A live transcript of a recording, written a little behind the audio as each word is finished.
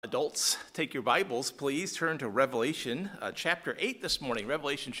Adults, take your Bibles, please. Turn to Revelation chapter 8 this morning.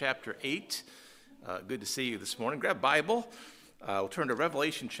 Revelation chapter 8. Good to see you this morning. Grab a Bible. We'll turn to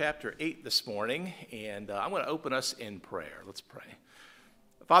Revelation chapter 8 this morning, and I'm going to open us in prayer. Let's pray.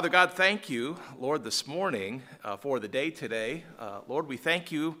 Father God, thank you, Lord, this morning for the day today. Lord, we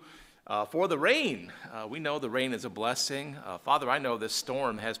thank you for the rain. We know the rain is a blessing. Father, I know this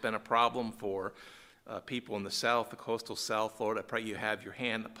storm has been a problem for people in the south, the coastal south. Lord, I pray you have your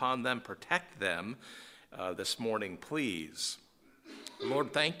hand upon them, protect them this morning, please.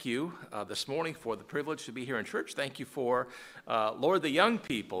 Lord, thank you this morning for the privilege to be here in church. Thank you for, Lord, the young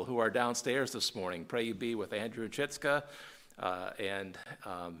people who are downstairs this morning. Pray you be with Andrew Chitska and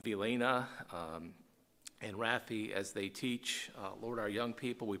Vilena and Rafi as they teach. Lord, our young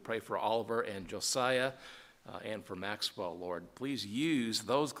people, we pray for Oliver and Josiah and for Maxwell, Lord. Please use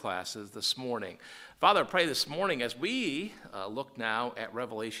those classes this morning. Father, I pray this morning as we look now at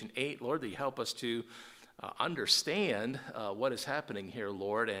Revelation 8, Lord, that you help us to understand what is happening here,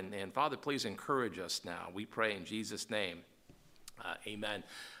 Lord. And Father, please encourage us now. We pray in Jesus' name. Amen.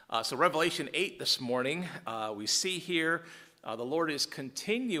 So Revelation 8 this morning, we see here the Lord is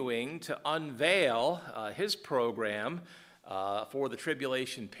continuing to unveil his program for the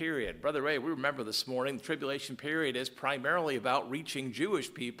tribulation period. Brother Ray, we remember this morning, the tribulation period is primarily about reaching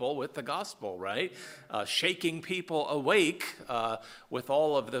Jewish people with the gospel, right? Shaking people awake with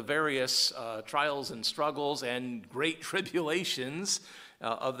all of the various trials and struggles and great tribulations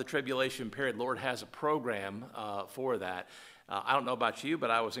of the tribulation period. Lord has a program for that. I don't know about you,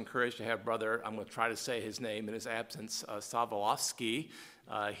 but I was encouraged to have Brother, I'm going to try to say his name in his absence, Savolovsky,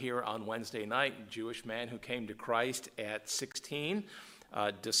 here on Wednesday night, Jewish man who came to Christ at 16,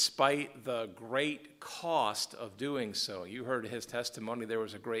 despite the great cost of doing so. You heard his testimony. There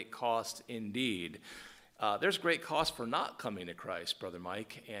was a great cost indeed. There's great cost for not coming to Christ, Brother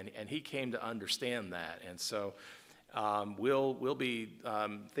Mike, and he came to understand that. And so we'll be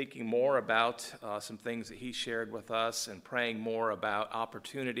thinking more about some things that he shared with us and praying more about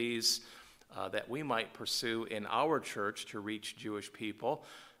opportunities that we might pursue in our church to reach Jewish people.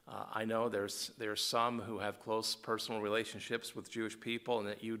 I know there's some who have close personal relationships with Jewish people and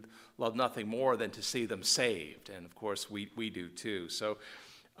that you'd love nothing more than to see them saved. And of course, we do too. So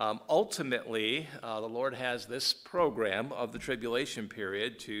ultimately, the Lord has this program of the tribulation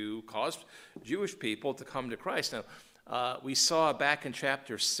period to cause Jewish people to come to Christ. Now, we saw back in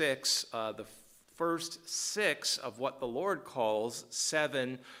chapter 6, the first 6 of what the Lord calls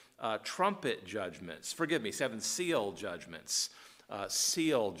 7 trumpet judgments. 7 seal judgments.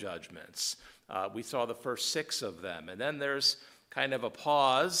 We saw the first 6 of them. And then there's kind of a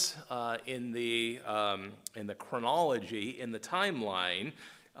pause in the chronology, in the timeline.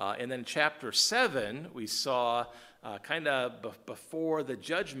 And then chapter 7, we saw kind of before the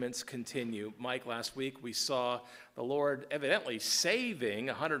judgments continue. Mike, last week we saw the Lord evidently saving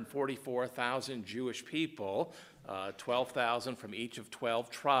 144,000 Jewish people, 12,000 from each of 12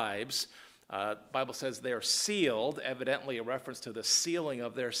 tribes. The Bible says they are sealed, evidently a reference to the sealing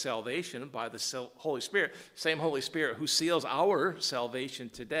of their salvation by the Holy Spirit, same Holy Spirit who seals our salvation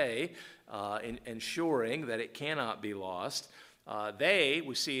today, ensuring that it cannot be lost.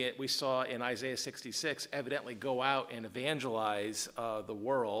 We saw in Isaiah 66, evidently go out and evangelize the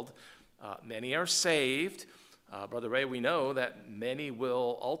world. Many are saved. Brother Ray, we know that many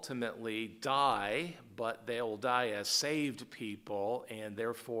will ultimately die, but they will die as saved people and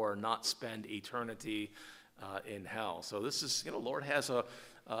therefore not spend eternity in hell. So this is, Lord has a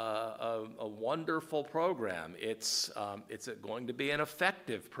wonderful program. It's going to be an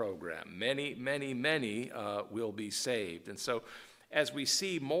effective program. Many will be saved. And so as we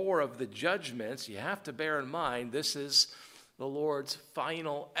see more of the judgments, you have to bear in mind this is the Lord's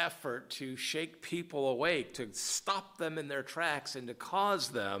final effort to shake people awake, to stop them in their tracks and to cause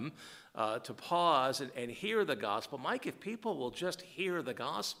them to pause and hear the gospel. Mike, if people will just hear the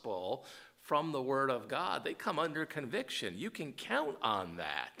gospel from the Word of God, they come under conviction. You can count on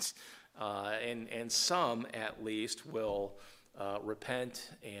that. And some, at least, will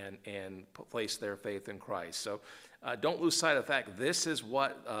repent and place their faith in Christ. So don't lose sight of the fact this is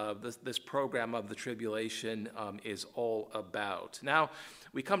what this program of the tribulation is all about. Now,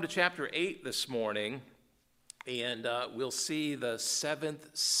 we come to chapter 8 this morning, and we'll see the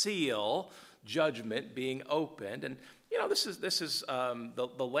 7th seal judgment being opened. And this is the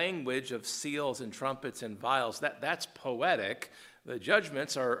language of seals and trumpets and vials. That's poetic. The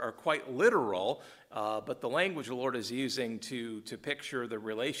judgments are quite literal, but the language the Lord is using to picture the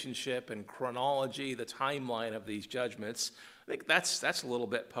relationship and chronology, the timeline of these judgments, I think that's a little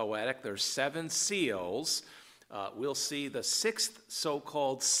bit poetic. There's 7 seals. We'll see the sixth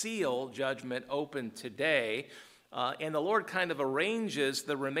so-called seal judgment open today, and the Lord kind of arranges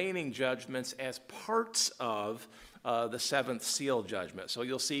the remaining judgments as parts of the seventh seal judgment. So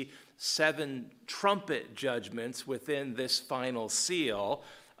you'll see 7 trumpet judgments within this final seal,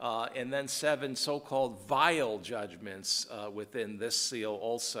 and then 7 so-called vial judgments within this seal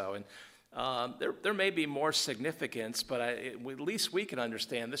also. And there may be more significance, but at least we can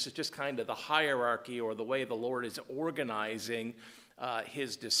understand this is just kind of the hierarchy or the way the Lord is organizing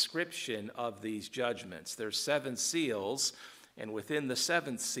his description of these judgments. There's 7 seals, and within the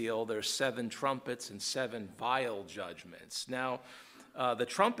 7th seal, there's 7 trumpets and 7 vial judgments. Now, the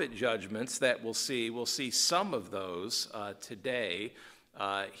trumpet judgments that we'll see some of those today.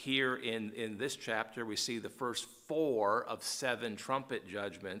 Here in this chapter, we see the first 4 of 7 trumpet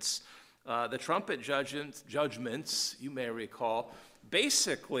judgments. The trumpet judgments, you may recall,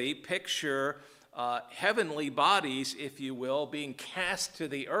 basically picture heavenly bodies, if you will, being cast to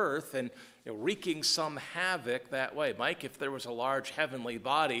the earth and wreaking some havoc that way. Mike, if there was a large heavenly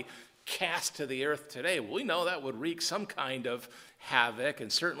body cast to the earth today, we know that would wreak some kind of havoc,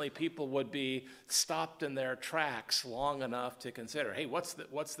 and certainly people would be stopped in their tracks long enough to consider, hey, what's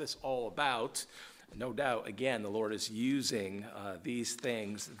this all about? No doubt, again, the Lord is using these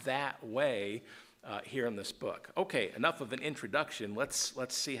things that way here in this book. Okay, enough of an introduction. Let's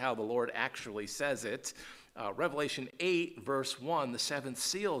see how the Lord actually says it. Revelation 8, verse 1, the 7th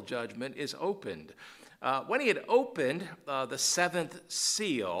seal judgment is opened. When he had opened the 7th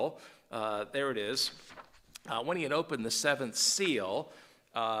seal, there it is. When he had opened the 7th seal,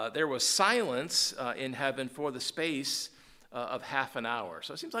 there was silence in heaven for the space of half an hour.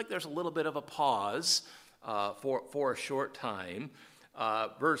 So it seems like there's a little bit of a pause for a short time.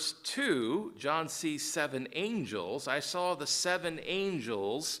 Verse 2, John sees 7 angels. I saw the 7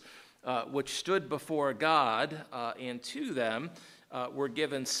 angels which stood before God, and to them were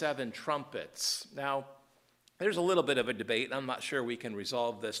given 7 trumpets. Now, there's a little bit of a debate, and I'm not sure we can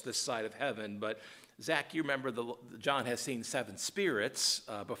resolve this side of heaven, but Zach, you remember John has seen 7 spirits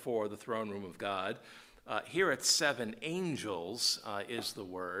before the throne room of God. Here it's 7 angels is the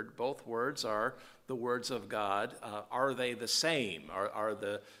word. Both words are the words of God. Are they the same? Are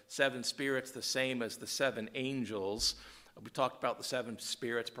the 7 spirits the same as the 7 angels? We talked about the 7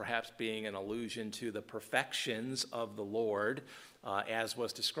 spirits perhaps being an allusion to the perfections of the Lord, as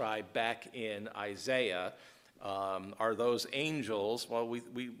was described back in Isaiah. Are those angels? Well,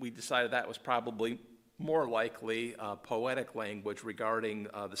 we decided that was probably more likely poetic language regarding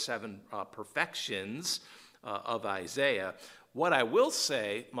the 7 perfections of Isaiah. What I will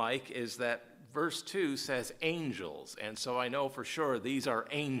say, Mike, is that verse 2 says angels, and so I know for sure these are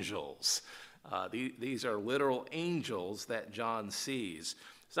angels. These are literal angels that John sees.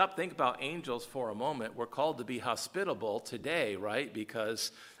 Stop, think about angels for a moment. We're called to be hospitable today, right?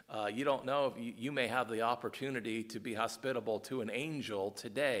 Because you don't know if you may have the opportunity to be hospitable to an angel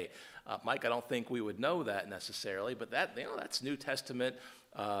today. Mike, I don't think we would know that necessarily, but that's New Testament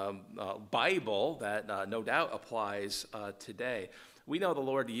Bible that no doubt applies today. We know the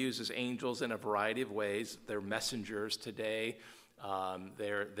Lord uses angels in a variety of ways. They're messengers today.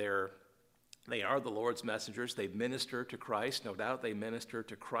 They are the Lord's messengers. They minister to Christ. No doubt they minister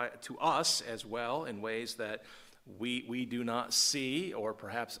to us as well in ways that we do not see or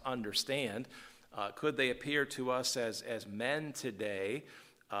perhaps understand. Could they appear to us as men today?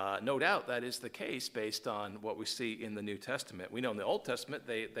 No doubt that is the case based on what we see in the New Testament. We know in the Old Testament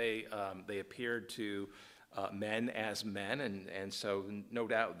they appeared to men as men, and so no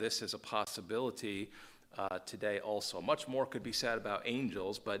doubt this is a possibility today also. Much more could be said about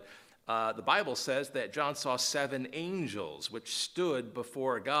angels, but the Bible says that John saw 7 angels which stood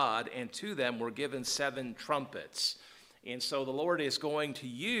before God, and to them were given 7 trumpets. And so the Lord is going to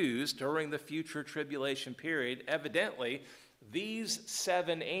use, during the future tribulation period, evidently, these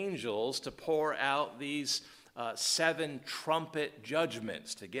 7 angels to pour out these 7 trumpet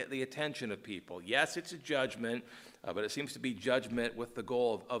judgments to get the attention of people. Yes, it's a judgment, but it seems to be judgment with the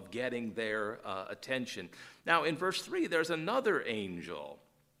goal of getting their attention. Now, in verse 3, there's another angel.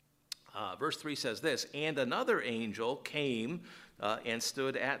 Verse 3 says this, and another angel came and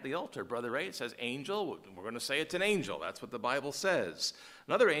stood at the altar. Brother Ray, it says angel. We're going to say it's an angel. That's what the Bible says.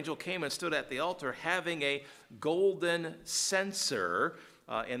 Another angel came and stood at the altar having a golden censer,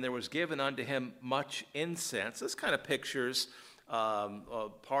 and there was given unto him much incense. This kind of pictures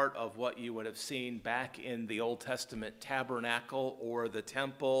part of what you would have seen back in the Old Testament tabernacle or the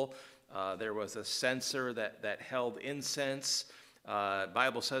temple. There was a censer that held incense.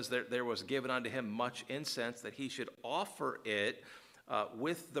 Bible says there was given unto him much incense, that he should offer it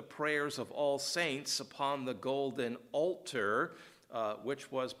with the prayers of all saints upon the golden altar,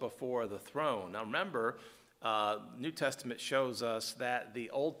 which was before the throne. Now remember, New Testament shows us that the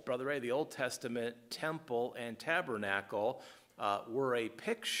Old Testament temple and tabernacle were a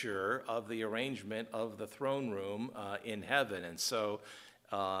picture of the arrangement of the throne room in heaven. And so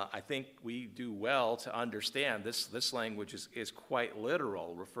I think we do well to understand this language is quite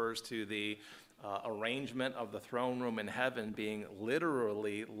literal, refers to the arrangement of the throne room in heaven being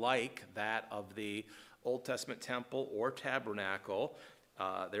literally like that of the Old Testament temple or tabernacle.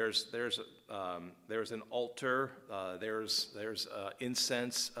 There's an altar. There's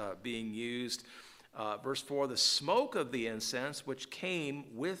incense being used. Verse 4: the smoke of the incense, which came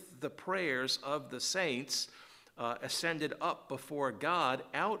with the prayers of the saints, ascended up before God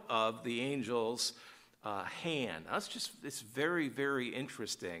out of the angel's hand. It's very, very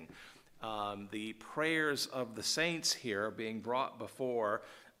interesting. The prayers of the saints here are being brought before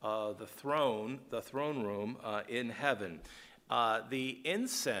the throne room in heaven. The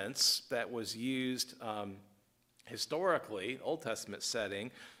incense that was used historically, Old Testament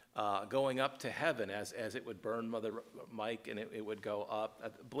setting, going up to heaven as it would burn, Mother Mike, and it would go up. I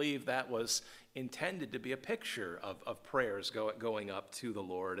believe that was intended to be a picture of prayers going up to the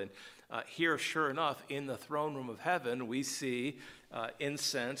Lord. And here, sure enough, in the throne room of heaven, we see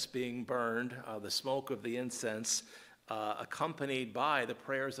incense being burned, the smoke of the incense accompanied by the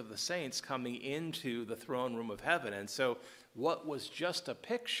prayers of the saints coming into the throne room of heaven. And so what was just a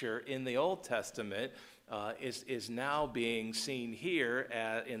picture in the Old Testament is now being seen here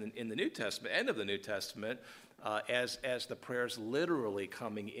in the New Testament, end of the New Testament, as the prayers literally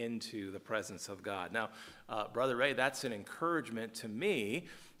coming into the presence of God. Now, Brother Ray, that's an encouragement to me.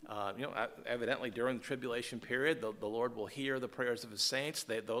 Evidently during the tribulation period, the Lord will hear the prayers of his saints.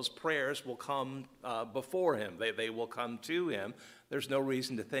 Those prayers will come before him. They will come to him. There's no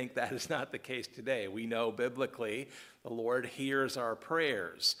reason to think that is not the case today. We know biblically the Lord hears our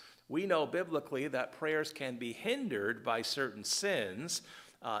prayers. We know biblically that prayers can be hindered by certain sins,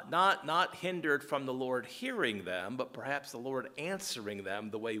 not hindered from the Lord hearing them, but perhaps the Lord answering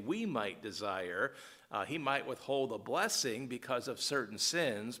them the way we might desire. He might withhold a blessing because of certain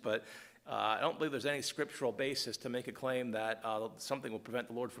sins, but I don't believe there's any scriptural basis to make a claim that something will prevent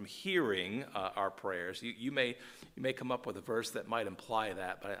the Lord from hearing our prayers. You may come up with a verse that might imply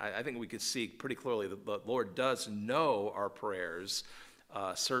that, but I think we could see pretty clearly that the Lord does know our prayers,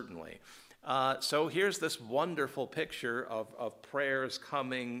 certainly. So here's this wonderful picture of prayers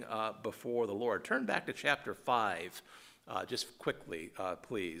coming before the Lord. Turn back to chapter 5, just quickly,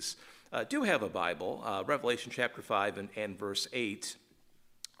 please. Do have a Bible, Revelation chapter 5 and verse 8.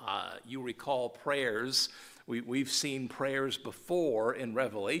 You recall prayers. We've seen prayers before in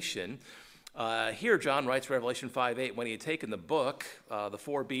Revelation. Here John writes, Revelation 5:8, when he had taken the book, the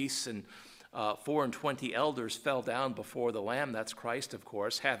four beasts and 24 elders fell down before the Lamb, that's Christ, of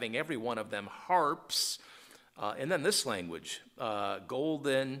course, having every one of them harps. And then this language,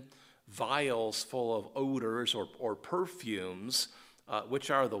 golden vials full of odors or perfumes,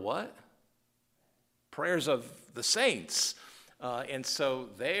 which are the what? Prayers of the saints. And so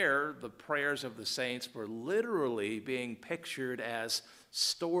there, the prayers of the saints were literally being pictured as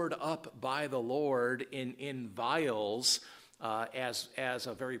stored up by the Lord in vials, as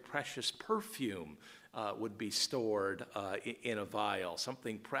a very precious perfume would be stored in a vial,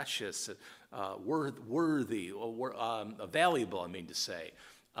 something precious, worthy, or valuable, I mean to say.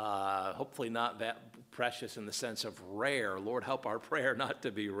 Hopefully not that precious in the sense of rare. Lord, help our prayer not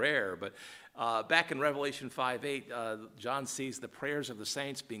to be rare. But back in Revelation 5:8, John sees the prayers of the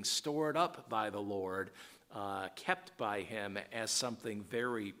saints being stored up by the Lord, kept by him as something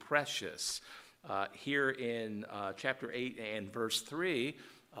very precious. Here in chapter 8 and verse 3,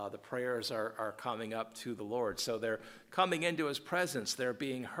 the prayers are coming up to the Lord. So they're coming into his presence. They're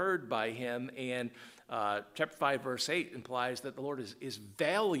being heard by him. And chapter 5, verse 8 implies that the Lord is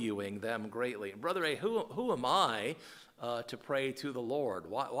valuing them greatly. Brother A, who am I to pray to the Lord?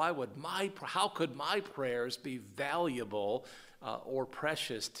 How could my prayers be valuable or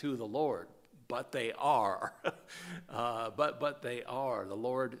precious to the Lord? But they are. But they are. The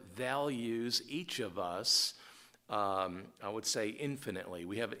Lord values each of us, I would say infinitely.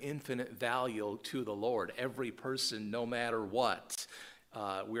 We have infinite value to the Lord, every person, no matter what.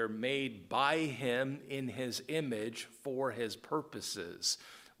 We're made by him in his image for his purposes.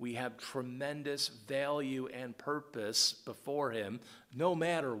 We have tremendous value and purpose before him, no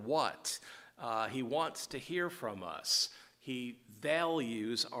matter what. He wants to hear from us. He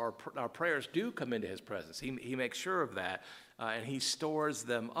values our prayers do come into his presence. He makes sure of that, and he stores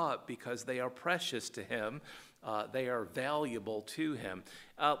them up because they are precious to him. they are valuable to him.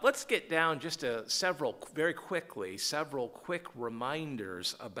 Let's get down just several quick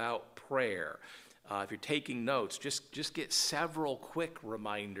reminders about prayer. If you're taking notes, just get several quick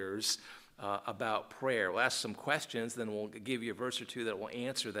reminders about prayer. We'll ask some questions, then we'll give you a verse or two that will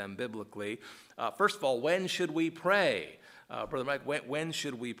answer them biblically. First of all, when should we pray? Brother Mike, when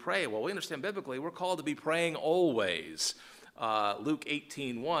should we pray? Well, we understand biblically we're called to be praying always. Luke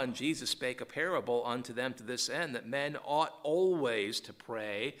 18:1, Jesus spake a parable unto them to this end, that men ought always to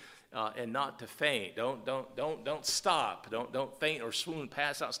pray and not to faint. Don't stop. Don't faint or swoon,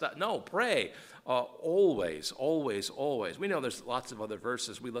 pass out, stop. No, pray always. We know there's lots of other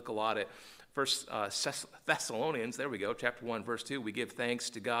verses. We look a lot at First Thessalonians. There we go, chapter 1, verse 2. We give thanks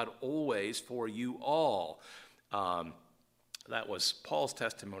to God always for you all. That was Paul's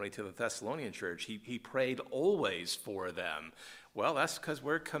testimony to the Thessalonian church. He prayed always for them. Well, that's because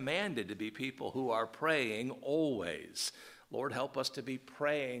we're commanded to be people who are praying always. Lord, help us to be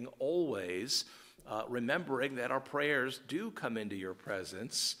praying always, remembering that our prayers do come into your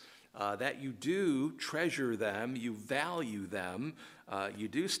presence, that you do treasure them, you value them, you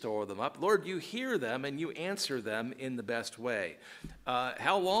do store them up. Lord, you hear them and you answer them in the best way.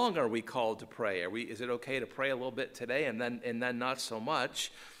 How long are we called to pray? Is it okay to pray a little bit today and then not so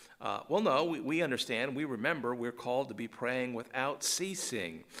much? Well, no, we understand, we remember we're called to be praying without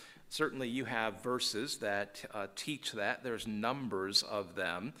ceasing. Certainly you have verses that teach that. There's numbers of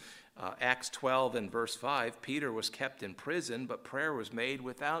them. Acts 12 and verse 5, Peter was kept in prison, but prayer was made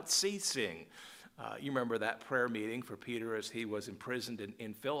without ceasing. You remember that prayer meeting for Peter as he was imprisoned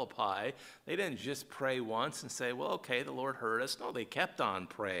in Philippi. They didn't just pray once and say, well, okay, the Lord heard us. No, they kept on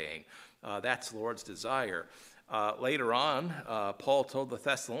praying. That's the Lord's desire. Later on, Paul told the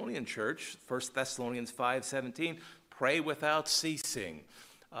Thessalonian church, 1 Thessalonians 5:17, pray without ceasing.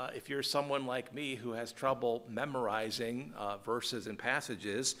 If you're someone like me who has trouble memorizing verses and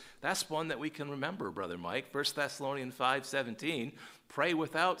passages, that's one that we can remember, Brother Mike. 1 Thessalonians 5:17, pray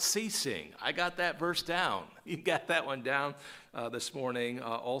without ceasing. I got that verse down. You got that one down this morning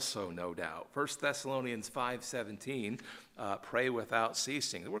also, no doubt. 1 Thessalonians 5:17, pray without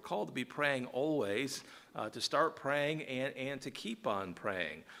ceasing. We're called to be praying always, to start praying and to keep on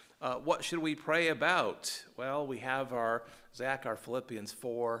praying. What should we pray about? Well, we have our Philippians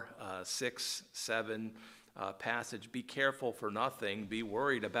 4, 6, 7 passage. Be careful for nothing, be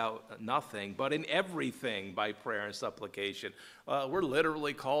worried about nothing, but in everything by prayer and supplication. We're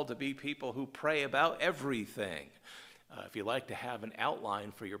literally called to be people who pray about everything. If you'd like to have an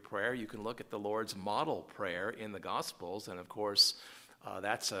outline for your prayer, you can look at the Lord's model prayer in the Gospels, and of course,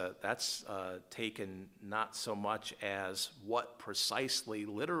 that's taken not so much as what precisely,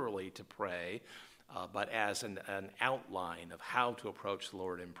 literally to pray, but as an outline of how to approach the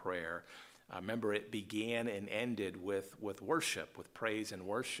Lord in prayer. Remember, it began and ended with worship, with praise and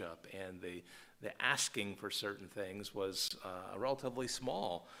worship, and the asking for certain things was a relatively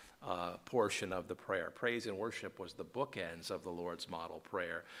small portion of the prayer. Praise and worship was the bookends of the Lord's model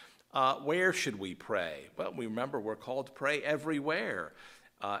prayer. Where should we pray? Well, we remember we're called to pray everywhere.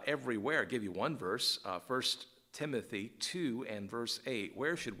 Everywhere. I'll give you one verse, 1 Timothy 2 and verse 8.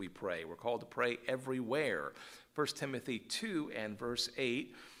 Where should we pray? We're called to pray everywhere. 1 Timothy 2 and verse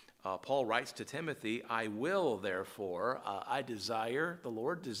 8, Paul writes to Timothy, I will therefore, I desire, the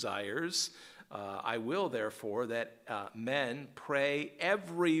Lord desires, I will therefore that men pray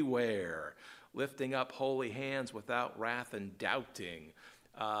everywhere, lifting up holy hands without wrath and doubting.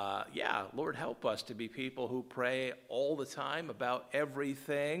 Lord, help us to be people who pray all the time about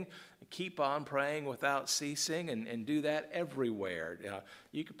everything, keep on praying without ceasing, and do that everywhere.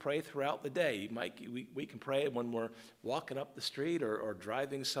 You can pray throughout the day. We can pray when we're walking up the street or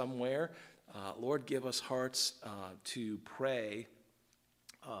driving somewhere. Lord, give us hearts to pray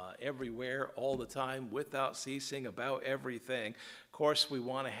everywhere, all the time, without ceasing, about everything. Of course, we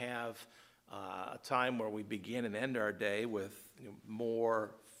want to have a time where we begin and end our day with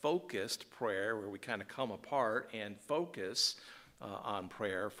more focused prayer, where we kind of come apart and focus on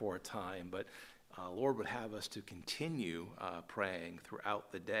prayer for a time. But Lord would have us to continue praying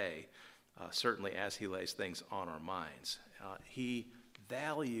throughout the day, certainly as he lays things on our minds. He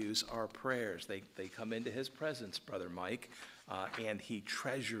values our prayers. They come into his presence, Brother Mike, and he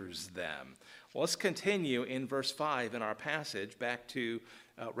treasures them. Well, let's continue in verse 5 in our passage, back to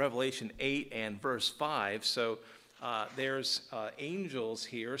Revelation 8 and verse 5. So there's angels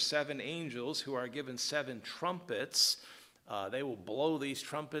here, 7 angels who are given 7 trumpets. They will blow these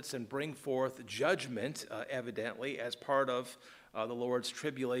trumpets and bring forth judgment, evidently, as part of the Lord's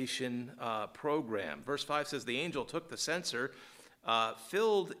tribulation program. Verse 5 says, the angel took the censer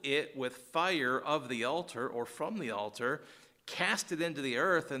filled it with fire of the altar or from the altar, cast it into the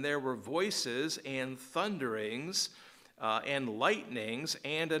earth, and there were voices and thunderings and lightnings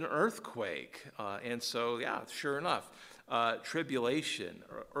and an earthquake. And so, yeah, sure enough, tribulation,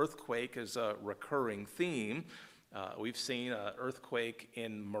 or earthquake is a recurring theme. We've seen an earthquake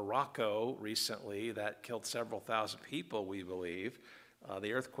in Morocco recently that killed several thousand people, we believe.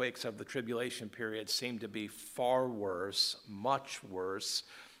 The earthquakes of the tribulation period seem to be far worse, much worse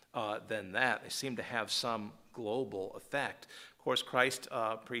than that. They seem to have some global effect. Of course, Christ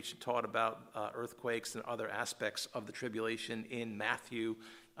preached and taught about earthquakes and other aspects of the tribulation in Matthew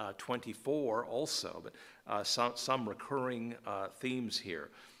 24 also, but some recurring themes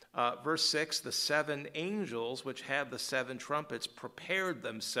here. Verse 6, the 7 angels which had the 7 trumpets prepared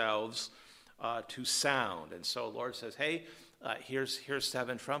themselves to sound. And so the Lord says, hey, here's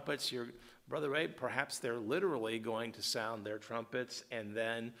 7 trumpets. Brother Ray, perhaps they're literally going to sound their trumpets and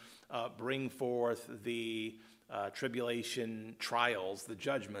then bring forth the tribulation trials, the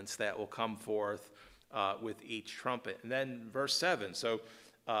judgments that will come forth with each trumpet. And then verse 7. So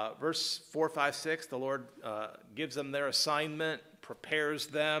verse 4, 5, 6, the Lord gives them their assignment, prepares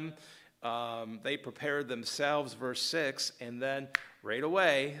them. They prepared themselves, verse 6, and then right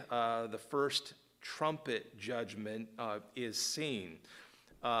away the first trumpet judgment is seen.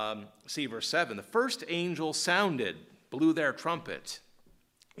 See verse 7. The first angel sounded, blew their trumpet,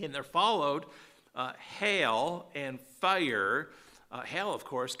 and there followed hail and fire. Hail, of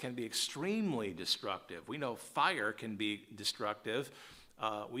course, can be extremely destructive. We know fire can be destructive.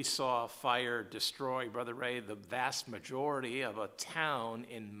 We saw fire destroy, Brother Ray, the vast majority of a town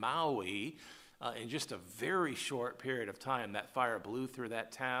in Maui in just a very short period of time. That fire blew through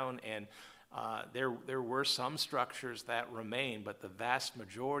that town, and there were some structures that remained, but the vast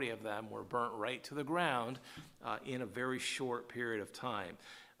majority of them were burnt right to the ground in a very short period of time.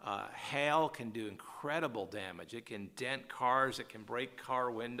 Hail can do incredible damage. It can dent cars. It can break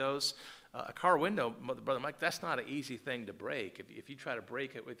car windows. A car window, Brother Mike, that's not an easy thing to break. If you try to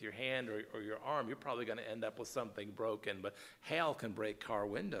break it with your hand or your arm, you're probably going to end up with something broken. But hail can break car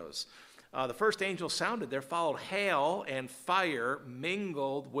windows. The first angel sounded. There followed hail and fire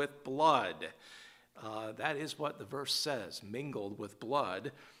mingled with blood. That is what the verse says, mingled with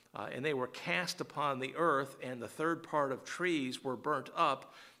blood. And they were cast upon the earth, and the third part of trees were burnt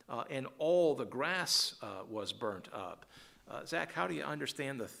up, and all the grass was burnt up. Zach, how do you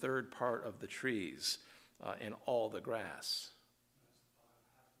understand the third part of the trees and all the grass?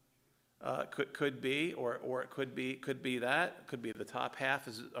 Could be, or it could be that. Could be the top half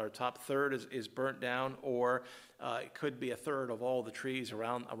or top third is burnt down, or it could be a third of all the trees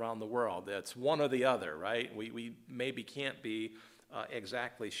around the world. It's one or the other, right? We maybe can't be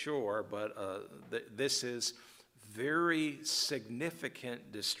exactly sure, but this is very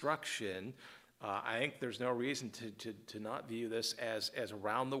significant destruction. I think there's no reason to not view this as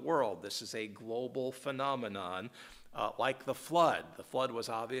around the world. This is a global phenomenon, like the flood. The flood was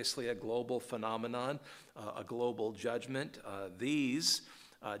obviously a global phenomenon, a global judgment. These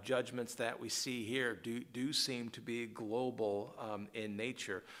judgments that we see here do seem to be global in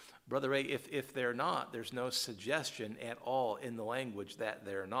nature. Brother Ray, if they're not, there's no suggestion at all in the language that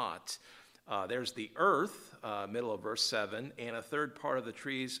they're not. There's the earth, middle of verse 7, and a third part of the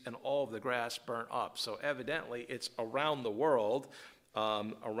trees and all of the grass burnt up. So evidently it's around the world,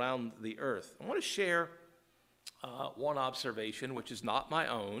 around the earth. I want to share one observation, which is not my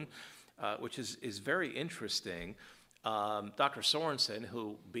own, which is very interesting. Dr. Sorensen, who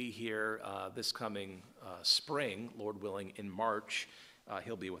will be here this coming spring, Lord willing, in March,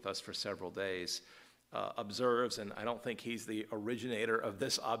 he'll be with us for several days, observes, and I don't think he's the originator of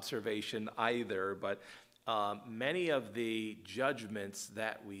this observation either, but many of the judgments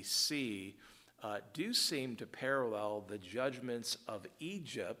that we see do seem to parallel the judgments of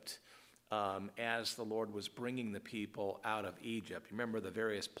Egypt as the Lord was bringing the people out of Egypt. Remember the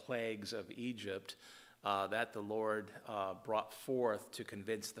various plagues of Egypt that the Lord brought forth to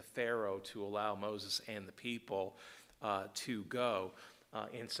convince the Pharaoh to allow Moses and the people to go.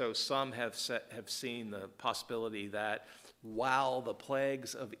 And so some have seen the possibility that while the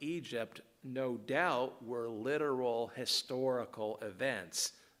plagues of Egypt no doubt were literal historical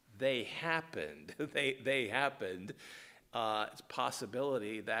events, they happened. They happened. It's a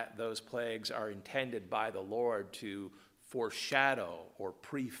possibility that those plagues are intended by the Lord to foreshadow or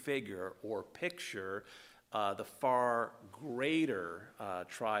prefigure or picture the far greater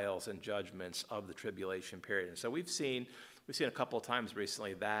trials and judgments of the tribulation period. And so we've seen a couple of times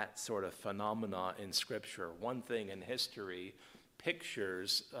recently that sort of phenomena in Scripture. One thing in history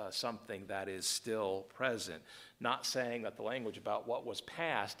pictures something that is still present. Not saying that the language about what was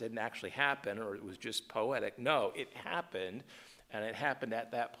past didn't actually happen or it was just poetic. No, it happened, and it happened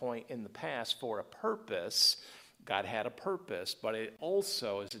at that point in the past for a purpose. God had a purpose, but it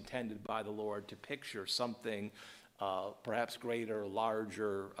also is intended by the Lord to picture something perhaps greater,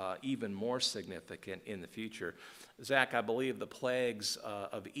 larger, even more significant in the future. Zach, I believe the plagues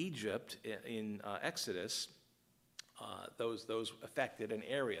of Egypt in Exodus, those affected an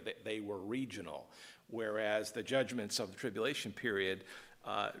area. They were regional, whereas the judgments of the tribulation period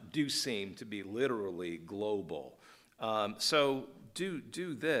do seem to be literally global. So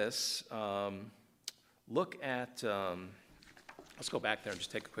do this. Look at, let's go back there and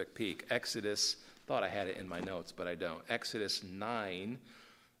just take a quick peek. Exodus, thought I had it in my notes, but I don't. Exodus 9,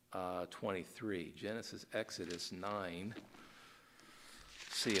 23. Genesis, Exodus 9.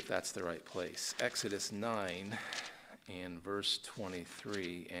 See if that's the right place. Exodus 9 and verse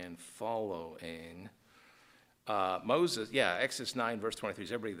 23 and following. Moses, Exodus 9, verse 23.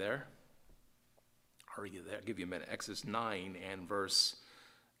 Is everybody there? Are you there? I'll give you a minute. Exodus 9 and verse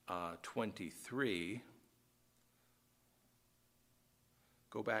 23.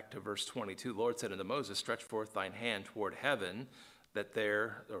 Go back to verse 22. The Lord said unto Moses, stretch forth thine hand toward heaven,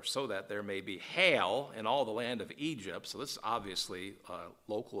 so that there may be hail in all the land of Egypt. So this is obviously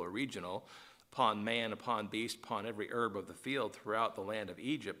local or regional. Upon man, upon beast, upon every herb of the field throughout the land of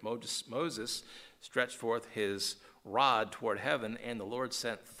Egypt. Moses stretched forth his rod toward heaven, and the Lord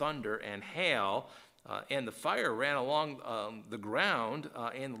sent thunder and hail, and the fire ran along the ground,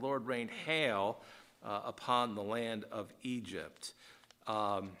 and the Lord rained hail upon the land of Egypt.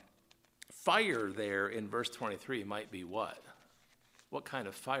 Fire there in verse 23 might be what? What kind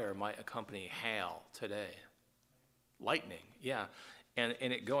of fire might accompany hail today? Lightning, yeah. And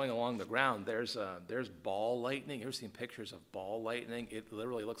it going along the ground, there's ball lightning. You ever seen pictures of ball lightning? It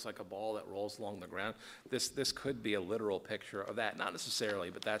literally looks like a ball that rolls along the ground. This could be a literal picture of that. Not necessarily,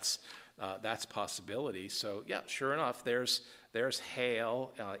 but that's possibility. So yeah, sure enough, there's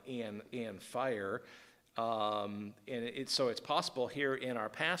hail and fire. So it's possible here in our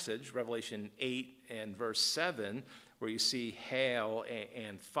passage, Revelation 8 and verse 7, where you see hail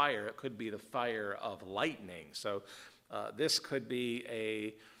and fire. It could be the fire of lightning. So this could be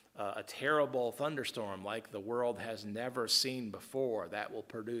a terrible thunderstorm like the world has never seen before that will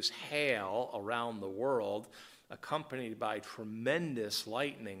produce hail around the world, accompanied by tremendous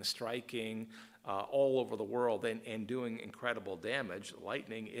lightning striking all over the world and doing incredible damage.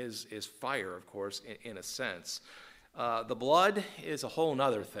 Lightning is fire, of course, in a sense. The blood is a whole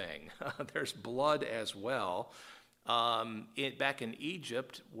nother thing. There's blood as well. Back in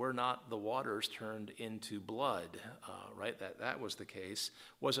Egypt, were not the waters turned into blood, right? That was the case.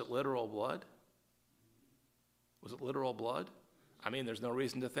 Was it literal blood? Was it literal blood? I mean, there's no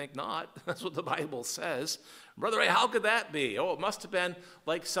reason to think not. That's what the Bible says. Brother Ray, how could that be? Oh, it must have been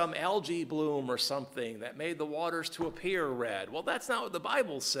like some algae bloom or something that made the waters to appear red. Well, that's not what the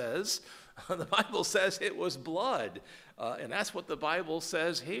Bible says. The Bible says it was blood, and that's what the Bible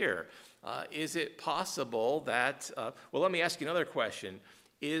says here. Is it possible that, well, let me ask you another question.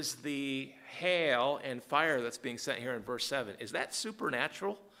 Is the hail and fire that's being sent here in verse 7, is that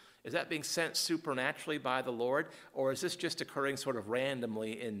supernatural? Is that being sent supernaturally by the Lord, or is this just occurring sort of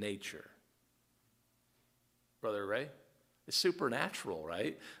randomly in nature? Brother Ray? It's supernatural,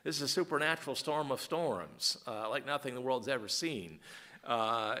 right? This is a supernatural storm of storms, like nothing the world's ever seen.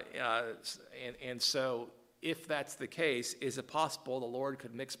 And so if that's the case, is it possible the Lord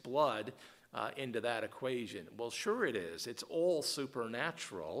could mix blood into that equation? Well, sure it is. It's all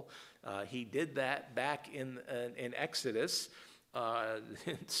supernatural. He did that back in Exodus.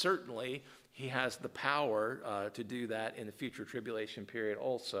 Certainly, he has the power to do that in the future tribulation period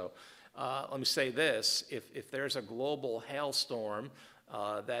also. Let me say this. If there's a global hailstorm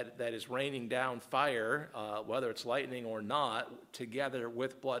that is raining down fire, whether it's lightning or not, together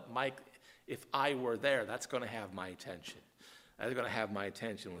with blood, Mike, if I were there, that's going to have my attention. That's going to have my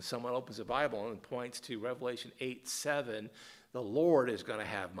attention. When someone opens the Bible and points to Revelation 8:7, the Lord is going to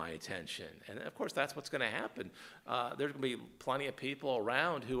have my attention. And of course, that's what's going to happen. There's going to be plenty of people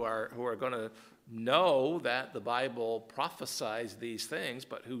around who are going to know that the Bible prophesies these things,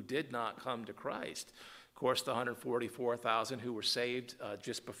 but who did not come to Christ. Of course, the 144,000 who were saved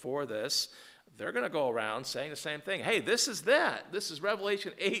just before this, they're going to go around saying the same thing. Hey, this is that. This is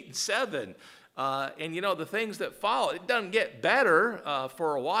Revelation 8 and 7. And you know, the things that follow, it doesn't get better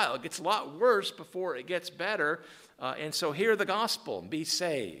for a while. It gets a lot worse before it gets better. And so hear the gospel and be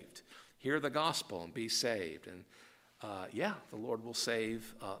saved. Hear the gospel and be saved. And the Lord will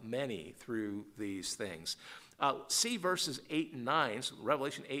save many through these things. See verses 8 and 9, so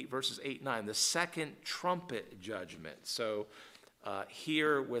Revelation 8, verses 8 and 9, the second trumpet judgment. So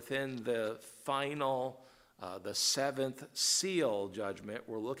here within the final, the seventh seal judgment,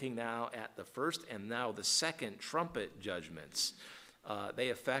 we're looking now at the first and now the second trumpet judgments. They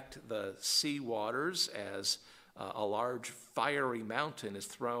affect the sea waters as a large fiery mountain is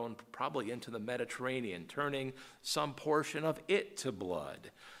thrown probably into the Mediterranean, turning some portion of it to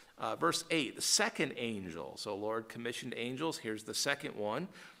blood. Verse 8, the second angel. So Lord commissioned angels. Here's the second one.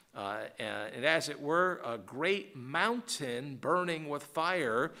 And as it were, a great mountain burning with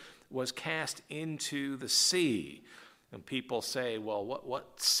fire was cast into the sea. And people say, well,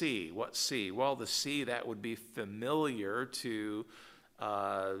 what sea? What sea? Well, the sea that would be familiar to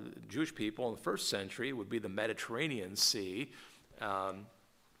Jewish people in the first century would be the Mediterranean Sea.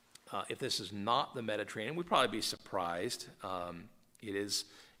 If this is not the Mediterranean, we'd probably be surprised.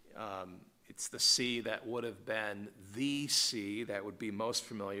 It's the sea that would have been the sea that would be most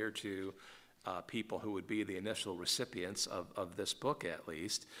familiar to people who would be the initial recipients of this book, at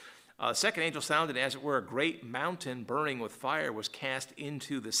least. The second angel sounded, as it were, a great mountain burning with fire was cast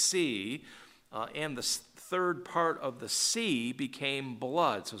into the sea, and the third part of the sea became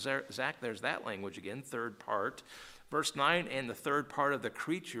blood. So, Zach, there's that language again, third part. Verse 9, and the third part of the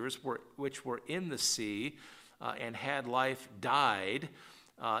creatures which were in the sea and had life died,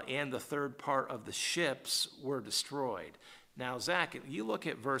 and the third part of the ships were destroyed. Now, Zach, you look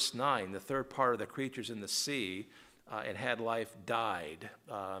at verse 9, the third part of the creatures in the sea and had life died.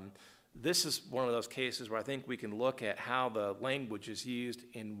 This is one of those cases where I think we can look at how the language is used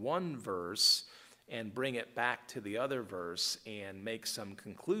in one verse and bring it back to the other verse and make some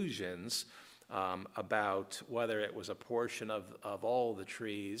conclusions about whether it was a portion of all the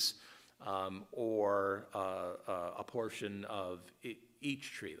trees or a portion of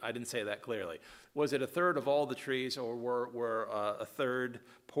each tree. I didn't say that clearly. Was it a third of all the trees, or were a third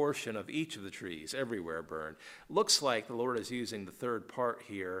portion of each of the trees everywhere burned? Looks like the Lord is using the third part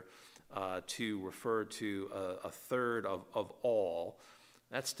here to refer to a third of all.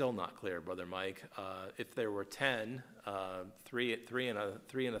 That's still not clear, Brother Mike. If there were 10, three and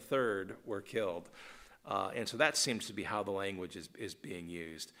a third were killed. And so that seems to be how the language is being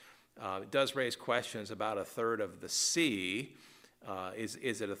used. It does raise questions about a third of the sea.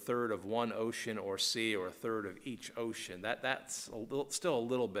 Is it a third of one ocean or sea, or a third of each ocean? That's still a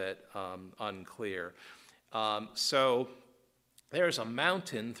little bit unclear. So there's a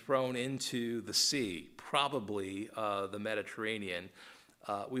mountain thrown into the sea, probably the Mediterranean.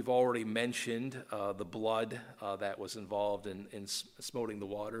 We've already mentioned the blood that was involved in smiting the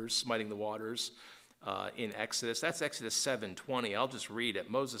waters in Exodus. That's Exodus 7:20. I'll just read it.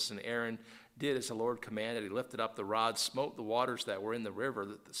 Moses and Aaron did as the Lord commanded. He lifted up the rod, smote the waters that were in the river,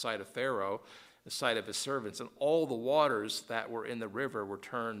 the sight of Pharaoh, the sight of his servants, and all the waters that were in the river were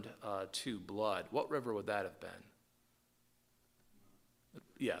turned to blood. What river would that have been?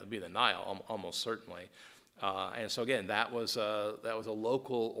 Yeah, it'd be the Nile, almost certainly. And so again, that was a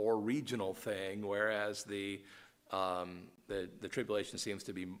local or regional thing, whereas the tribulation seems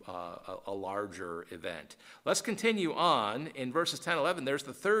to be a larger event. Let's continue on. In verses 10 and 11, there's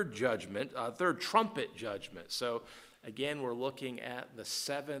the third judgment, third trumpet judgment. So again, we're looking at the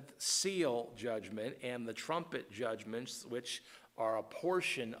seventh seal judgment and the trumpet judgments, which are a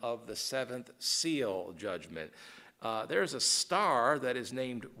portion of the seventh seal judgment. There's a star that is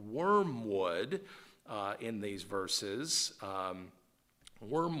named wormwood in these verses.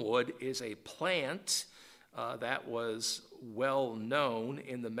 Wormwood is a plant that was well known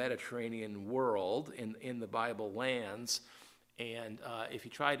in the Mediterranean world, in the Bible lands. And if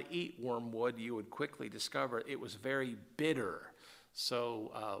you tried to eat wormwood, you would quickly discover it was very bitter.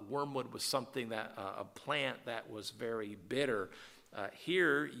 So wormwood was something that, a plant that was very bitter.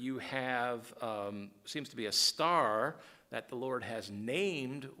 Here you have, seems to be a star that the Lord has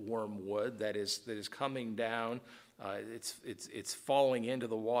named wormwood that is coming down. It's falling into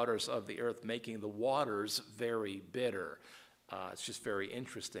the waters of the earth, making the waters very bitter. It's just very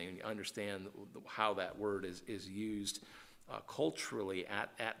interesting. You understand how that word is used culturally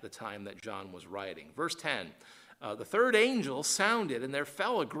at the time that John was writing. Verse 10, the third angel sounded, and there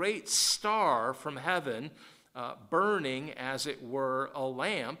fell a great star from heaven, burning as it were a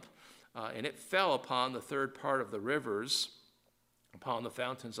lamp, and it fell upon the third part of the rivers, upon the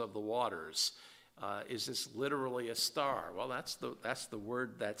fountains of the waters. Is this literally a star? Well, that's the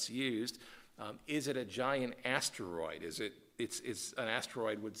word that's used. Is it a giant asteroid? It's an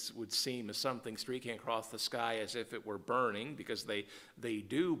asteroid would seem as something streaking across the sky as if it were burning, because they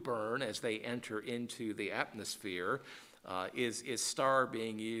do burn as they enter into the atmosphere. Is star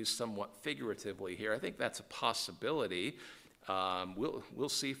being used somewhat figuratively here? I think that's a possibility. We'll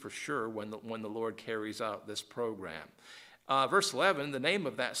see for sure when the Lord carries out this program. Verse 11, the name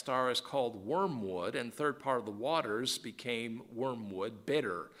of that star is called Wormwood, and the third part of the waters became wormwood,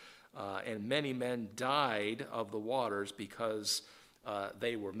 bitter. And many men died of the waters because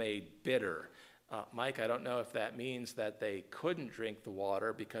they were made bitter. Mike, I don't know if that means that they couldn't drink the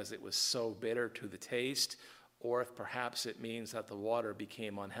water because it was so bitter to the taste, or if perhaps it means that the water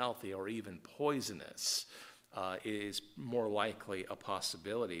became unhealthy or even poisonous. Is more likely a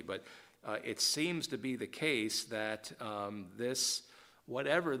possibility. But it seems to be the case that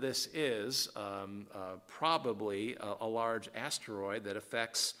whatever this is, probably a large asteroid that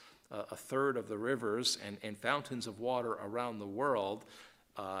affects a third of the rivers and fountains of water around the world,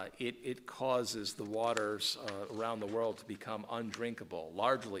 it causes the waters around the world to become undrinkable,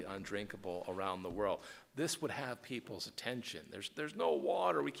 largely undrinkable around the world. This would have people's attention. There's no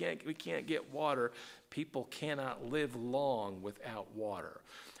water. We can't get water. People cannot live long without water.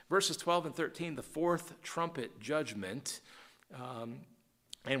 Verses 12 and 13, the fourth trumpet judgment,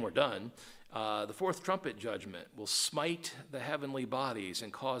 and we're done. The fourth trumpet judgment will smite the heavenly bodies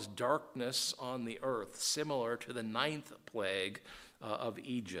and cause darkness on the earth, similar to the ninth plague of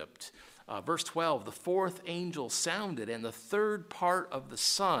Egypt. Verse 12, the fourth angel sounded, and the third part of the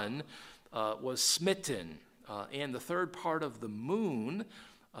sun was smitten, and the third part of the moon,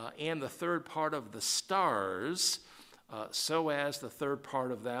 and the third part of the stars, so as the third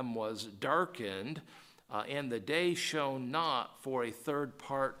part of them was darkened, and the day shone not for a third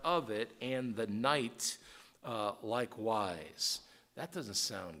part of it, and the night likewise. That doesn't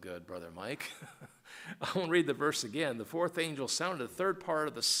sound good, Brother Mike. I won't read the verse again. The fourth angel sounded, the third part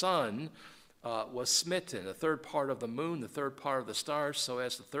of the sun was smitten, the third part of the moon, the third part of the stars, so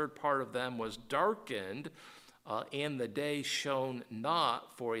as the third part of them was darkened, and the day shone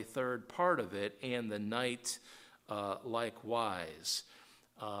not for a third part of it, and the night likewise.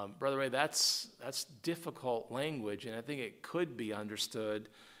 Brother Ray, that's difficult language, and I think it could be understood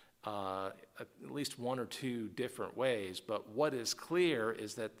at least one or two different ways. But what is clear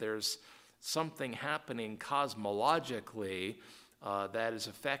is that there's something happening cosmologically that is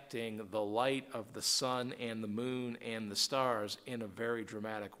affecting the light of the sun and the moon and the stars in a very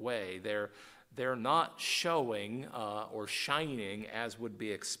dramatic way. They're not showing or shining as would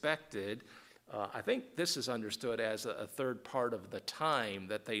be expected. I think this is understood as a third part of the time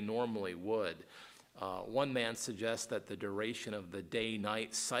that they normally would. One man suggests that the duration of the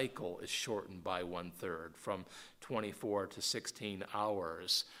day-night cycle is shortened by 1/3, from 24 to 16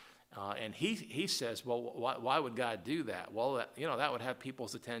 hours. And he says, well, why would God do that? Well, that would have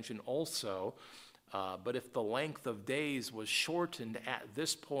people's attention also. But if the length of days was shortened at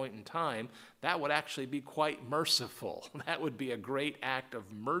this point in time, that would actually be quite merciful. That would be a great act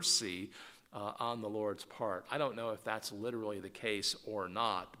of mercy on the Lord's part. I don't know if that's literally the case or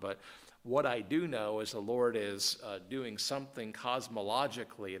not, but what I do know is the Lord is doing something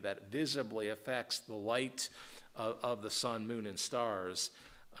cosmologically that visibly affects the light of the sun, moon, and stars.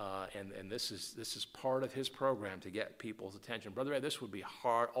 And this is part of his program to get people's attention. Brother Ray, this would be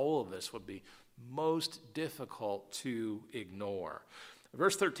hard. All of this would be most difficult to ignore.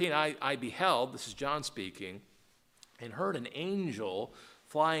 Verse 13, I beheld, this is John speaking, and heard an angel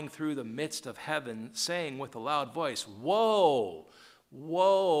flying through the midst of heaven, saying with a loud voice, "Woe,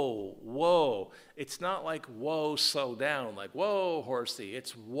 woe, woe." It's not like woe, slow down, like whoa, horsey.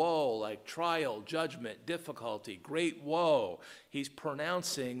 It's woe, like trial, judgment, difficulty, great woe. He's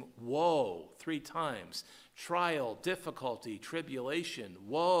pronouncing woe 3 times. Trial, difficulty, tribulation,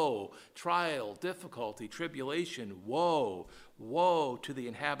 woe. Trial, difficulty, tribulation, woe. Woe to the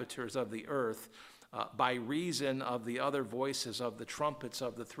inhabitants of the earth by reason of the other voices of the trumpets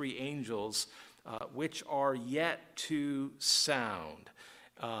of the 3 angels, which are yet to sound.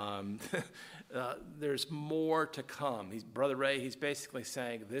 There's more to come. Brother Ray, he's basically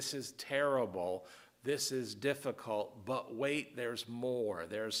saying, this is terrible, this is difficult, but wait, there's more.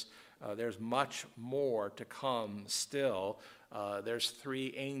 There's much more to come still. There's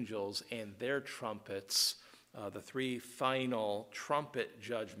 3 angels and their trumpets, the 3 final trumpet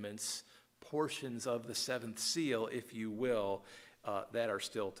judgments, portions of the 7th seal, if you will, that are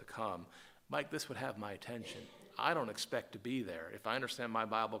still to come. Mike, this would have my attention. I don't expect to be there. If I understand my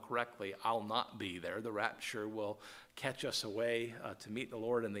Bible correctly, I'll not be there. The rapture will catch us away to meet the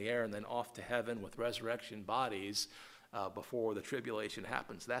Lord in the air and then off to heaven with resurrection bodies before the tribulation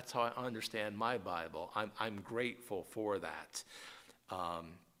happens. That's how I understand my Bible. I'm grateful for that.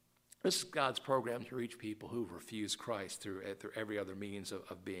 This is God's program to reach people who refuse Christ through every other means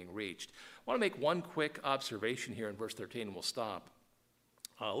of being reached. I want to make one quick observation here in verse 13, and we'll stop.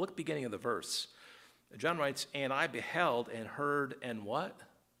 Look beginning of the verse. John writes, "And I beheld and heard and what?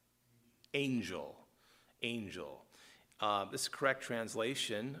 Angel." Angel. This is a correct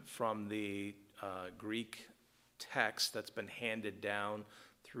translation from the Greek text that's been handed down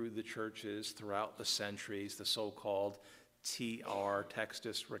through the churches throughout the centuries, the so-called TR,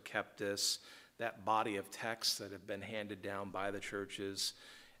 Textus Receptus, that body of texts that have been handed down by the churches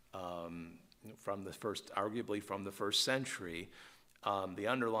from the first, arguably from the first century. The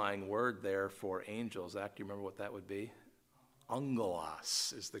underlying word there for angels, Zach, do you remember what that would be?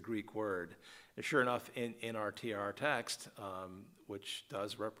 Angelos is the Greek word. And sure enough, in our TR text, which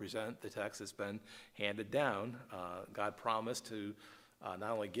does represent the text that's been handed down, God promised to not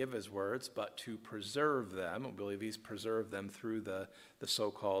only give his words, but to preserve them. We believe he's preserved them through the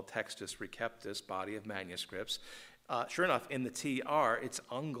so-called Textus Receptus, body of manuscripts. Sure enough, in the TR, it's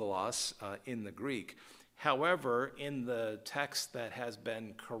angelos in the Greek. However, in the text that has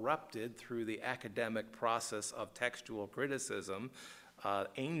been corrupted through the academic process of textual criticism,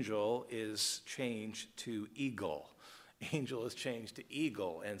 angel is changed to eagle. Angel is changed to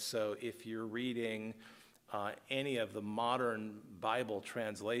eagle. And so if you're reading any of the modern Bible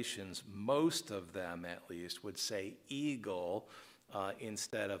translations, most of them at least would say eagle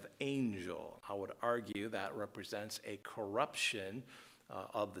instead of angel. I would argue that represents a corruption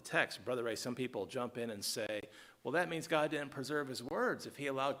of the text. Brother Ray, some people jump in and say, well, that means God didn't preserve his words. If he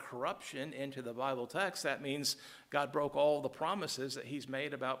allowed corruption into the Bible text, that means God broke all the promises that he's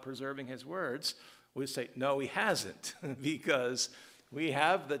made about preserving his words. We say, no, he hasn't, because we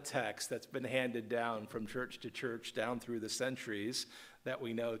have the text that's been handed down from church to church down through the centuries that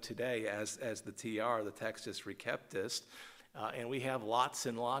we know today as the TR, the Textus Receptus. And we have lots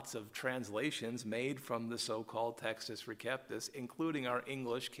and lots of translations made from the so-called Textus Receptus, including our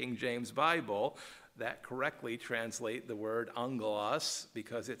English King James Bible, that correctly translate the word angelos,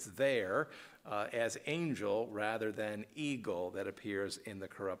 because it's there, as angel rather than eagle that appears in the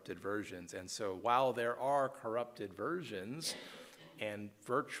corrupted versions. And so while there are corrupted versions, and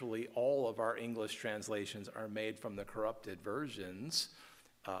virtually all of our English translations are made from the corrupted versions,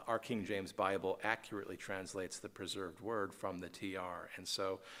 our King James Bible accurately translates the preserved word from the TR. And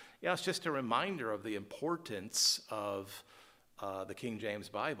so, yeah, it's just a reminder of the importance of the King James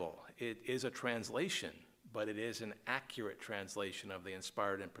Bible. It is a translation, but it is an accurate translation of the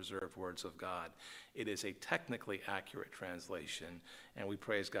inspired and preserved words of God. It is a technically accurate translation, and we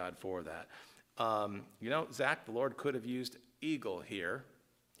praise God for that. Zach, the Lord could have used eagle here.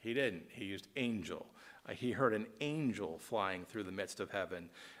 He didn't. He used angel. He heard an angel flying through the midst of heaven.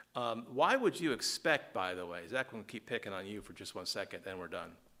 Why would you expect, by the way, Zach, we'll keep picking on you for just 1 second, then we're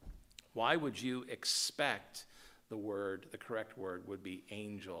done. Why would you expect the correct word would be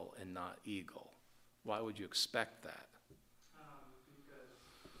angel and not eagle? Why would you expect that? Because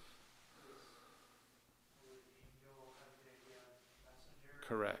angel has the idea of messenger.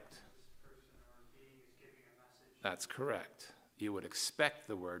 Correct. This person or being is giving a message. That's correct. You would expect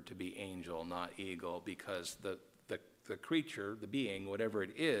the word to be angel, not eagle, because the creature, the being, whatever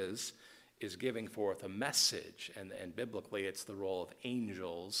it is giving forth a message. And biblically, it's the role of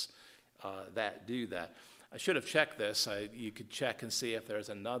angels that do that. I should have checked this. You could check and see if there's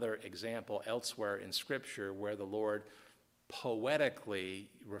another example elsewhere in Scripture where the Lord poetically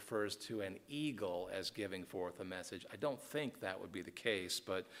refers to an eagle as giving forth a message. I don't think that would be the case,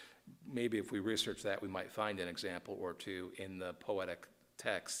 but maybe if we research that, we might find an example or two in the poetic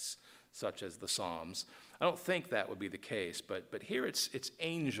texts, such as the Psalms. I don't think that would be the case, but here it's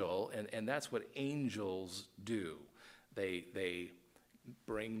angel, and that's what angels do. They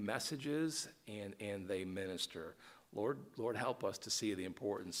bring messages and they minister. Lord, help us to see the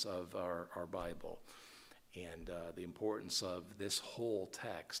importance of our Bible and the importance of this whole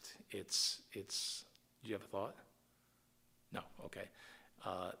text. It's. Do you have a thought? No. Okay.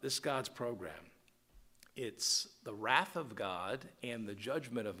 This is God's program. It's the wrath of God and the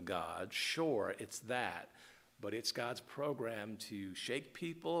judgment of God. Sure, it's that. But it's God's program to shake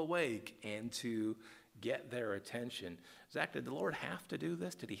people awake and to get their attention. Zach, did the Lord have to do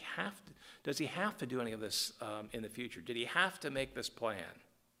this? Does he have to do any of this in the future? Did he have to make this plan?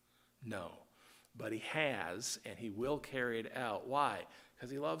 No. But he has, and he will carry it out. Why?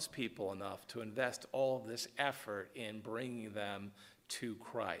 Because he loves people enough to invest all of this effort in bringing them to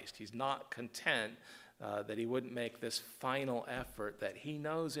Christ. He's not content that he wouldn't make this final effort that he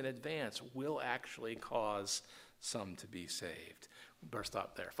knows in advance will actually cause some to be saved. We better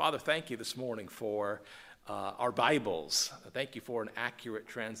stop there. Father, thank you this morning for our Bibles. Thank you for an accurate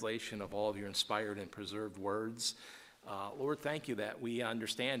translation of all of your inspired and preserved words. Lord, thank you that we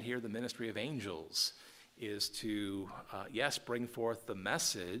understand here the ministry of angels is to, yes, bring forth the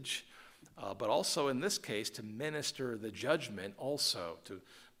message, but also in this case to minister the judgment also, to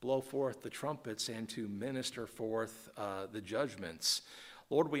blow forth the trumpets and to minister forth the judgments.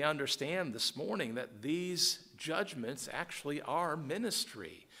 Lord, we understand this morning that these judgments actually are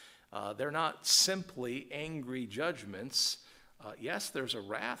ministry. They're not simply angry judgments. Yes, there's a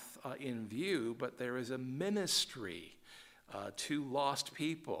wrath in view, but there is a ministry to lost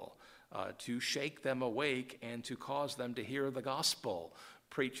people, to shake them awake and to cause them to hear the gospel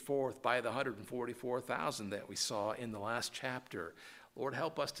preached forth by the 144,000 that we saw in the last chapter. Lord,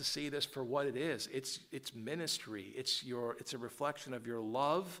 help us to see this for what it is. It's ministry. It's a reflection of your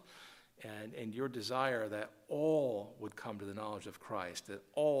love and your desire that all would come to the knowledge of Christ, that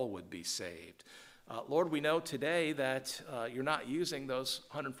all would be saved. Lord, we know today that you're not using those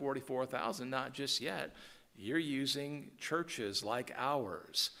 144,000, not just yet. You're using churches like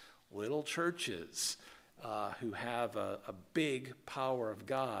ours, little churches who have a big power of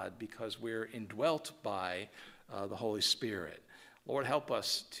God because we're indwelt by the Holy Spirit. Lord, help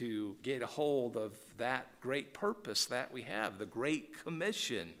us to get a hold of that great purpose that we have, the Great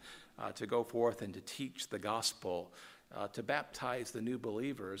Commission to go forth and to teach the gospel, to baptize the new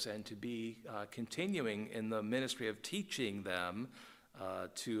believers, and to be continuing in the ministry of teaching them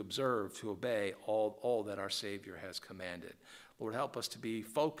to observe, to obey all that our Savior has commanded. Lord, help us to be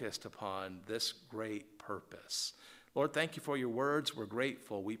focused upon this great purpose. Lord, thank you for your words. We're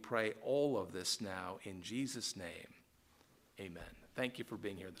grateful. We pray all of this now in Jesus' name. Amen. Thank you for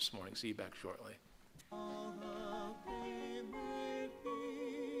being here this morning. See you back shortly.